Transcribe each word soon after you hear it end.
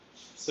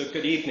So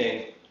good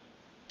evening.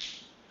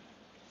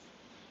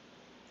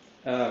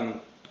 On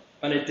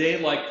a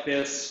day like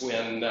this,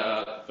 when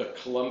the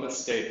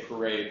Columbus Day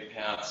Parade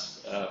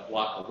passed a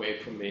block away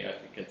from me, I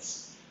think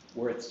it's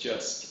worth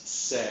just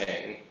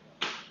saying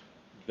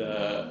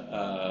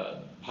the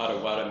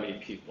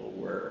Potawatomi people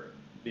were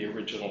the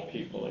original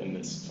people in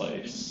this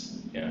place,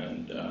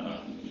 and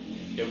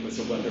it was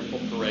a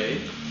wonderful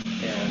parade.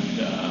 And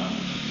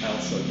I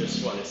also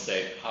just want to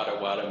say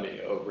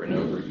Potawatomi over and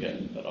over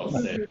again, but I'll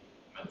say it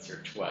once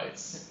or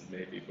twice,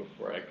 maybe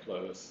before I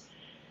close.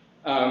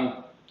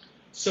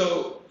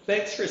 So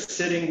thanks for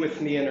sitting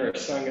with me in our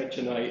Sangha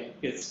tonight.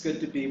 It's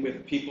good to be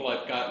with people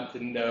I've gotten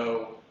to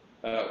know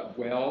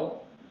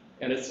well,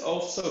 and it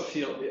also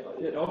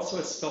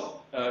has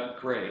felt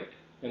great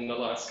in the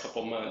last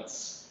couple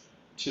months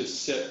to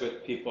sit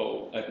with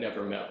people I've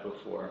never met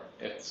before.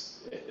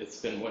 It's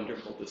been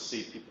wonderful to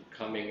see people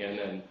coming in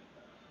and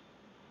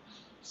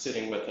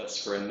sitting with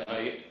us for a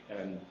night,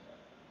 and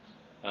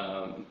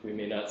we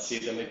may not see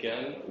them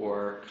again,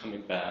 or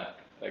coming back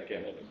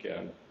again and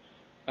again.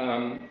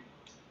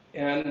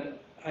 And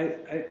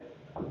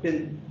I've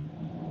been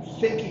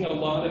thinking a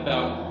lot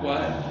about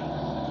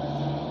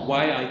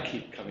why I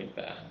keep coming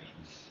back,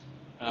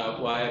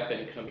 why I've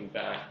been coming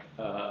back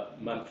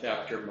month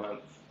after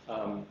month.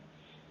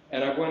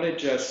 And I want to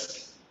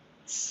just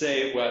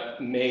say what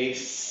may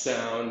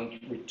sound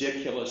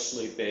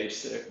ridiculously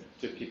basic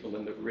to people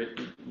in the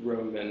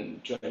room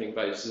and joining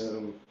by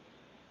Zoom,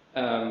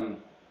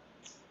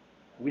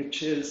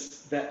 which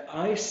is that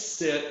I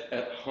sit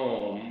at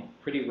home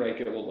pretty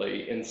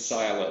regularly in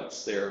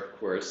silence there, of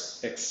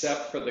course,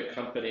 except for the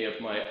company of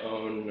my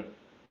own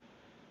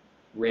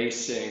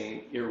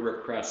racing,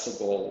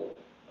 irrepressible,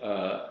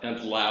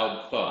 and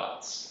loud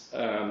thoughts.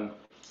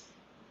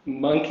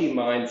 Monkey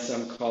mind,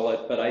 some call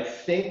it, but I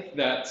think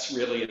that's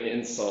really an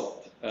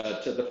insult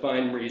to the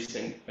fine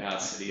reasoning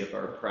capacity of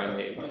our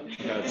primate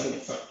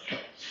cousins.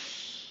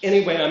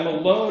 Anyway, I'm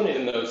alone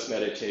in those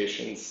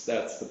meditations,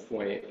 that's the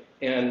point.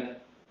 And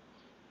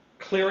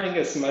clearing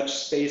as much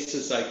space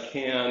as I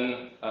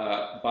can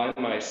by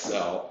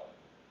myself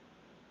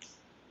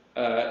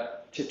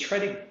to try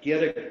to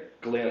get a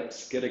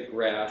glimpse, get a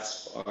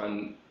grasp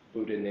on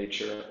Buddha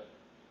nature,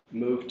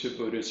 move to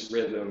Buddha's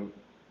rhythm,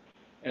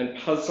 and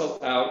puzzle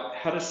out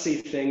how to see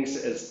things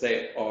as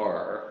they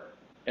are,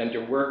 and to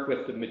work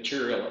with the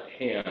material at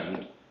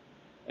hand,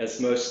 as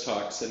most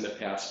talks in the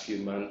past few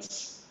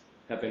months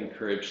have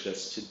encouraged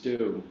us to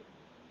do.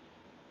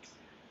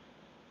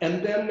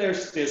 And then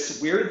there's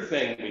this weird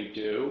thing we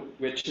do,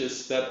 which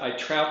is that I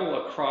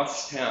travel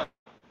across town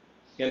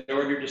in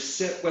order to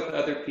sit with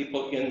other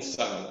people in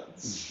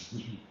silence.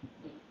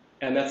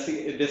 And this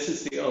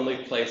is the only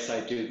place I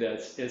do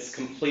this. It's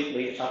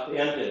completely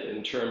upended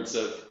in terms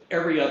of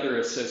every other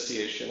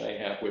association I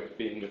have with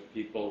being with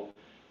people,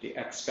 the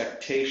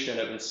expectation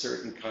of a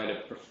certain kind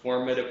of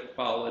performative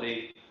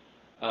quality,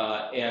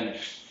 and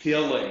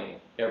filling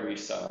every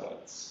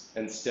silence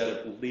instead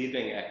of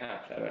leaving a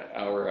half an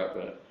hour of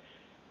it.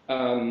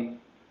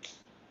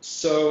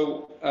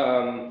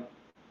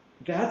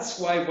 That's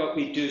why what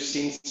we do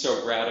seems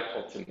so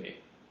radical to me.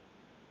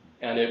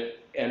 And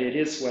it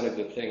is one of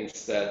the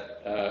things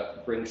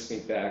that brings me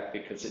back,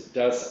 because it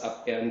does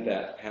upend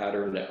that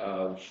pattern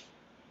of,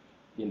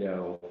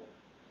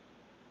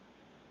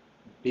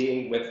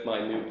 being with my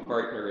new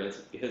partner and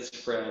his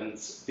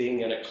friends,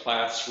 being in a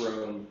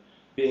classroom,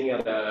 being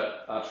at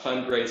a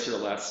fundraiser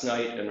last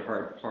night in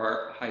Hyde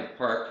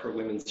Park for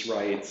women's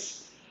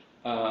rights.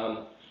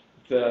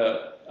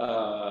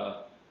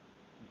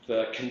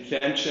 The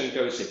convention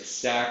goes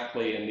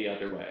exactly in the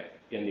other way,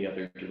 in the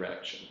other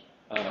direction.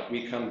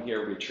 We come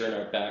here, we turn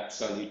our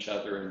backs on each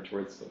other and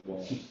towards the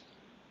wall,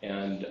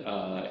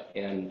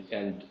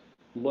 and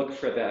look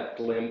for that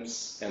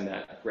glimpse and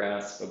that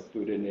grasp of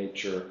Buddha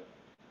nature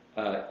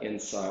in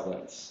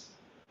silence.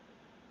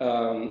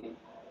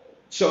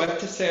 So I have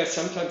to say, I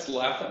sometimes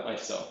laugh at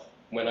myself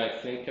when I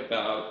think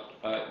about,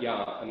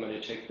 I'm going to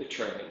take the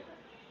train,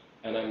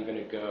 and I'm going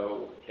to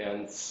go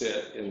and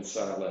sit in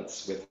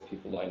silence with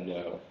people I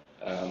know.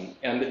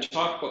 And the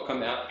talk will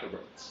come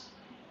afterwards,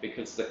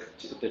 because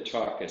the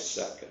talk is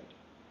second.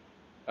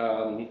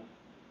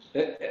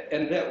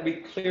 And that we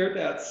clear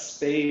that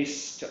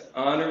space to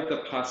honor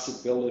the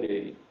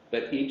possibility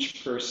that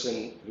each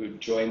person who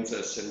joins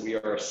us, and we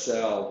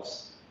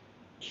ourselves,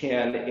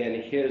 can,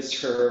 in his,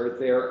 her,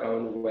 their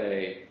own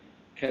way,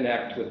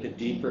 connect with a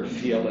deeper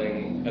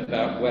feeling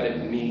about what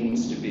it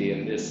means to be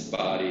in this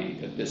body,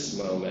 at this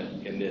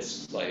moment, in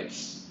this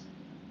place,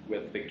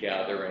 with the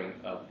gathering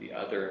of the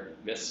other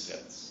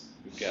misfits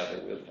who gather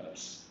with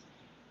us.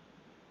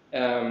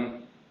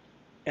 And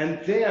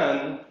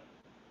then,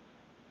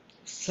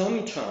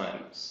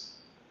 sometimes,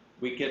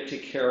 we get to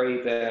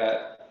carry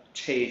that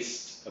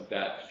taste of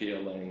that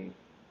feeling,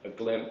 a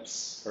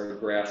glimpse or a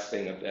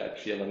grasping of that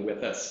feeling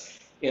with us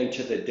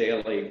into the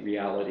daily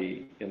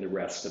reality in the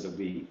rest of the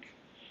week.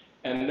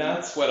 And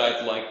that's what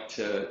I'd like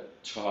to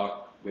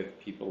talk with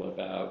people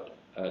about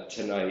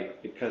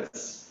tonight,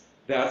 because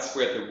that's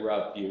where the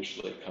rub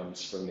usually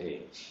comes for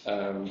me.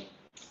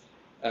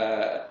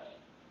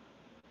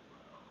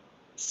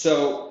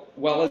 So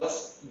while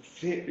it's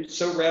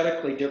so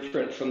radically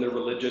different from the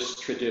religious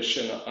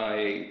tradition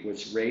I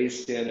was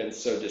raised in and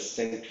so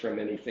distinct from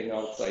anything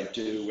else I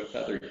do with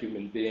other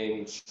human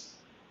beings,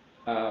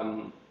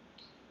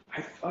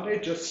 I thought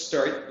I'd just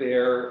start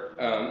there.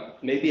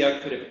 Maybe I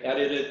could have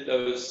edited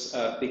those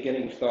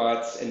beginning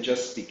thoughts and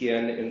just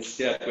begin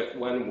instead with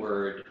one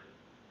word: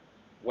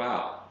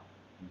 wow.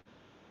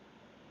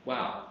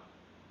 Wow.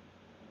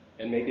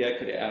 And maybe I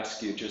could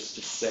ask you just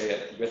to say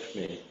it with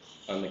me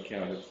on the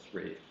count of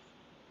 3.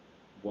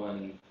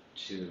 1,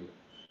 2.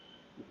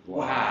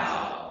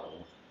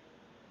 Wow.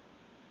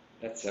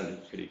 That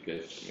sounded pretty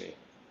good to me.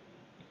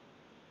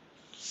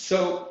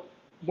 So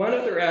one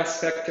other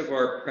aspect of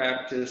our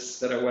practice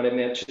that I want to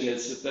mention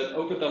is that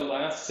over the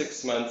last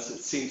 6 months,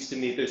 it seems to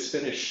me there's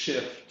been a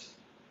shift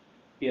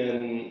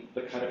in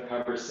the kind of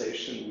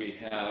conversation we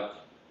have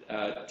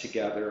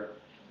together.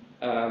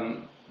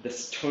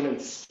 This tone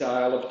and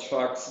style of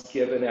talks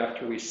given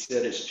after we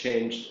sit has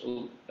changed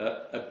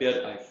a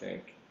bit, I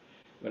think.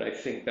 When I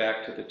think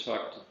back to the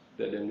talk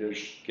that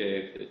Anush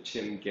gave, that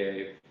Tim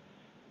gave,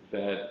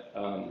 that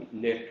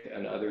Nick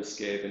and others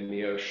gave, and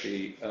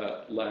Miyoshi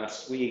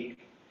last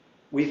week,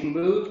 we've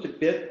moved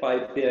bit by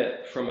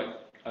bit from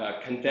a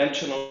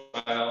conventional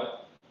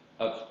style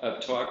of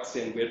talks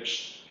in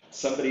which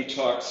somebody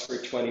talks for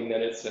 20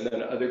 minutes and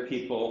then other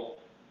people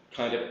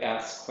kind of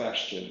ask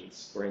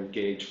questions or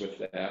engage with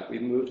that. We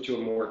moved to a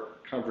more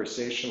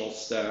conversational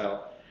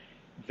style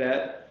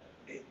that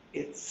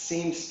it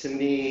seems to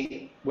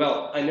me,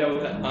 well, I know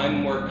that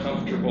I'm more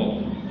comfortable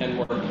and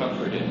more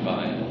comforted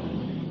by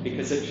it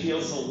because it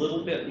feels a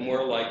little bit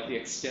more like the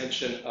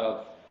extension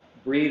of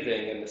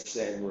breathing in the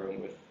same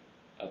room with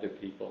other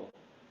people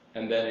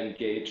and then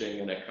engaging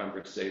in a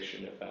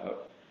conversation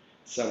about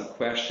some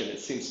question.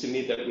 It seems to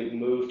me that we've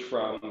moved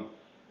from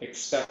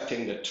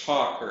expecting the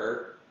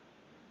talker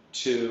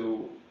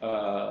to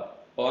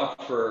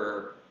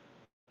offer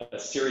a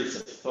series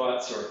of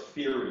thoughts or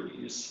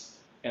theories,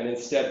 and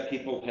instead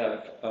people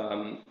have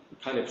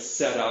kind of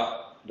set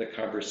up the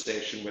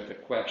conversation with a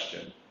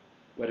question.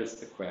 What is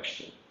the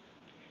question?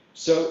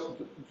 So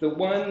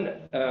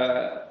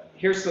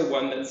here's the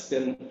one that's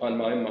been on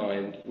my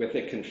mind, with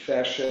a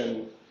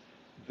confession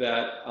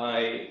that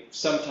I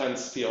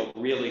sometimes feel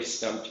really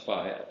stumped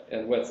by it,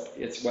 and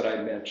it's what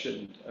I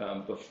mentioned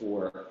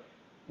before.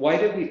 Why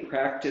do we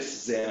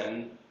practice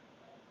Zen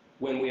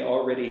when we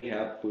already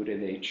have Buddha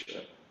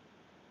nature?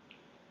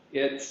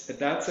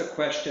 That's a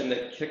question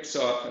that kicks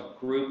off a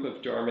group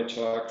of Dharma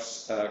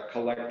talks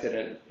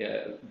collected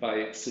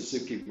by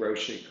Suzuki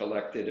Roshi,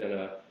 collected in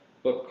a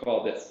book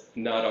called It's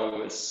Not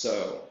Always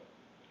So.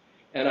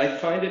 And I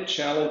find it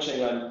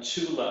challenging on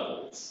 2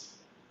 levels.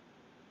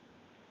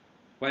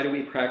 Why do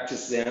we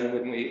practice Zen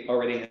when we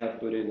already have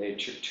Buddha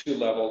nature? 2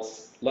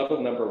 levels.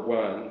 Level number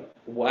 1,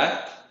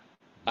 what?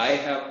 I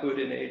have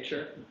Buddha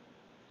nature?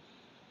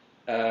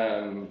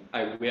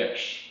 I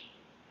wish.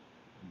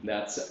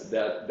 That's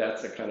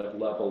a kind of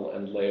level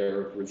and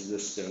layer of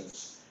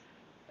resistance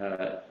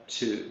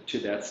to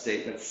that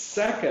statement.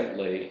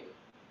 Secondly,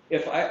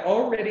 if I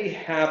already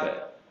have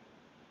it,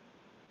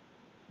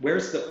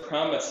 where's the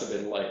promise of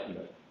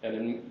enlightenment? And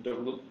in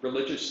the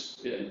religious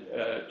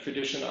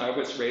tradition I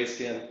was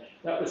raised in,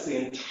 that was the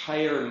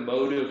entire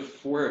motive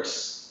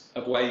force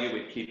of why you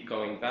would keep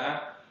going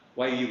back,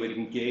 why you would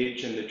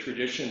engage in the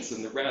traditions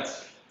and the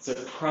rest. It's a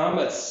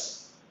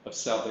promise of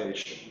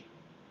salvation.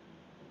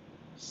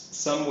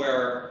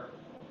 Somewhere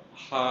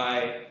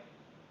high,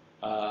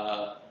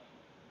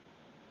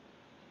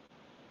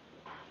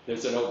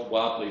 there's an old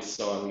Wobbly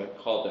song that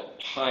called it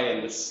 "High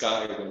in the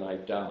Sky When I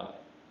Die."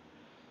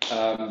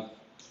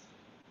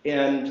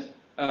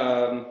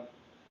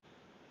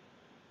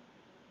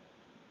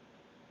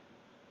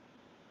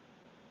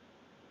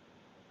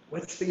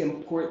 What's the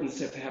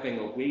importance of having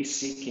a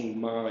way-seeking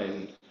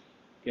mind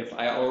if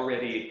I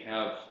already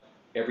have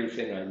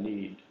everything I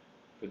need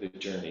for the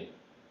journey?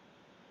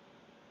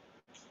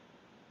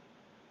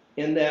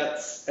 In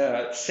that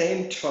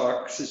same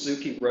talk,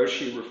 Suzuki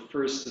Roshi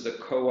refers to the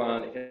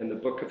koan in the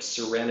Book of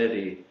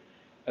Serenity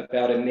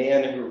about a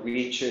man who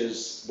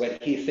reaches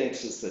what he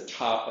thinks is the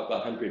top of a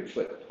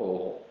 100-foot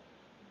pole.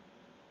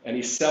 And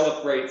he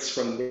celebrates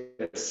from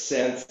this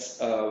sense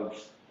of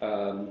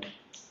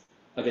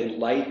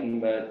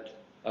enlightenment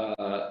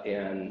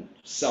and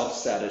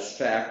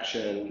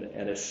self-satisfaction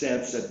and a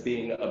sense of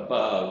being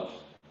above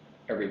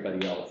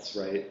everybody else,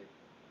 right?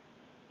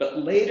 But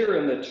later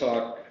in the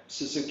talk,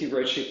 Suzuki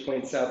Roshi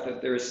points out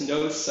that there is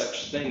no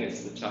such thing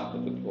as the top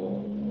of the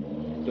pole.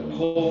 The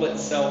pole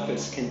itself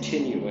is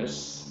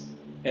continuous,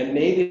 and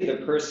maybe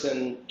the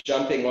person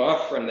jumping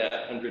off from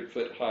that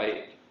 100-foot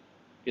height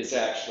is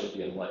actually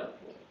the enlightened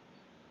one.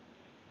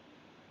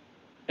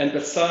 And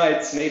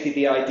besides, maybe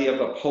the idea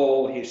of a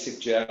pole, he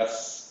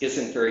suggests,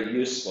 isn't very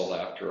useful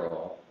after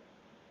all.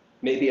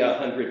 Maybe a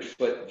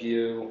 100-foot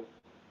view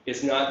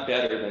is not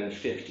better than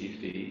 50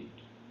 feet,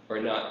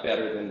 or not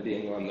better than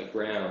being on the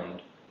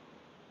ground,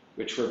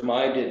 which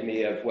reminded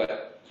me of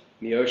what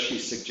Miyoshi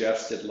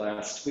suggested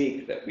last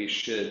week, that we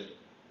should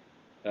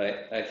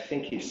I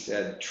think he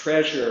said,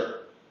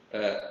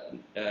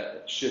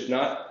 should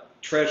not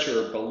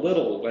treasure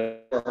belittle when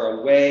far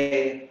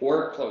away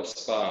or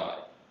close by.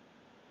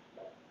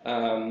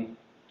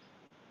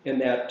 In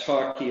that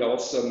talk, he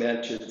also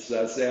mentioned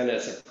Zazen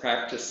as a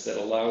practice that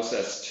allows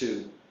us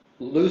to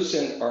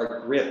loosen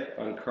our grip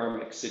on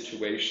karmic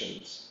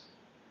situations,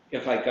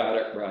 if I got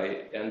it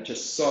right, and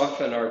just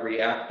soften our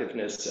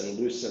reactiveness and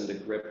loosen the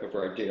grip of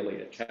our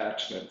daily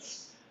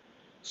attachments.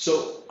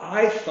 So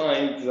I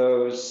find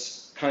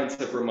those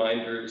kinds of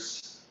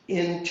reminders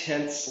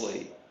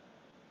intensely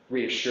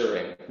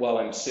reassuring while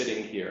I'm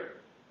sitting here.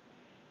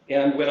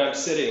 And when I'm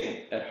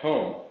sitting at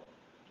home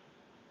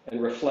and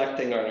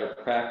reflecting on our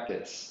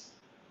practice.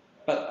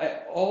 But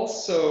I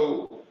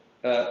also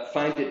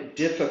find it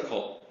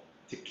difficult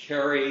to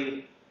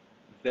carry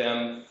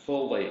them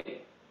fully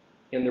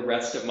in the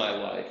rest of my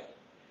life,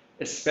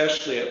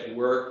 especially at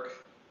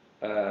work,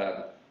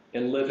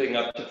 in living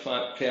up to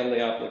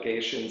family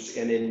obligations,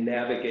 and in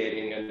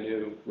navigating a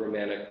new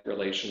romantic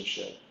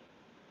relationship.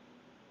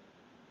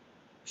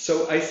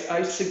 So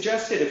I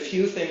suggested a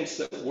few things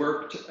that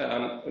worked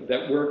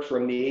for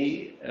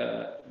me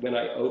when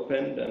I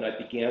opened and I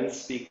began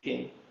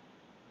speaking.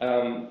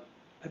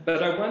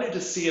 But I wanted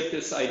to see if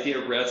this idea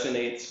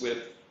resonates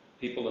with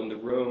people in the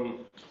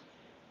room.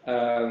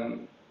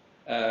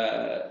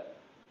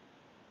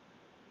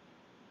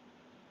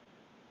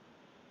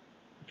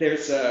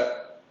 There's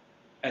a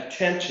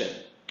tension,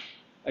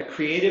 a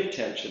creative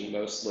tension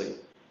mostly,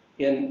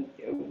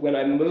 when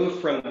I move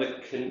from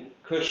the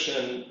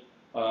cushion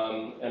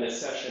and a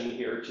session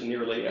here to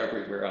nearly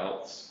everywhere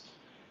else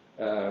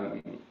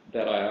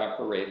that I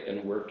operate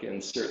and work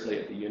in, certainly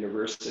at the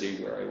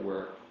university where I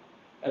work.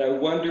 And I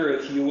wonder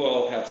if you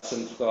all have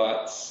some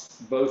thoughts,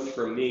 both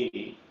for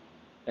me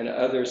and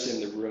others in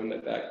the room,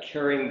 about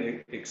carrying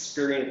the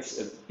experience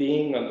of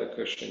being on the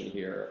cushion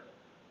here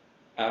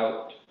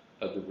out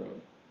of the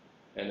room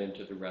and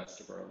into the rest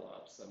of our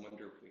lives. I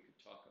wonder if we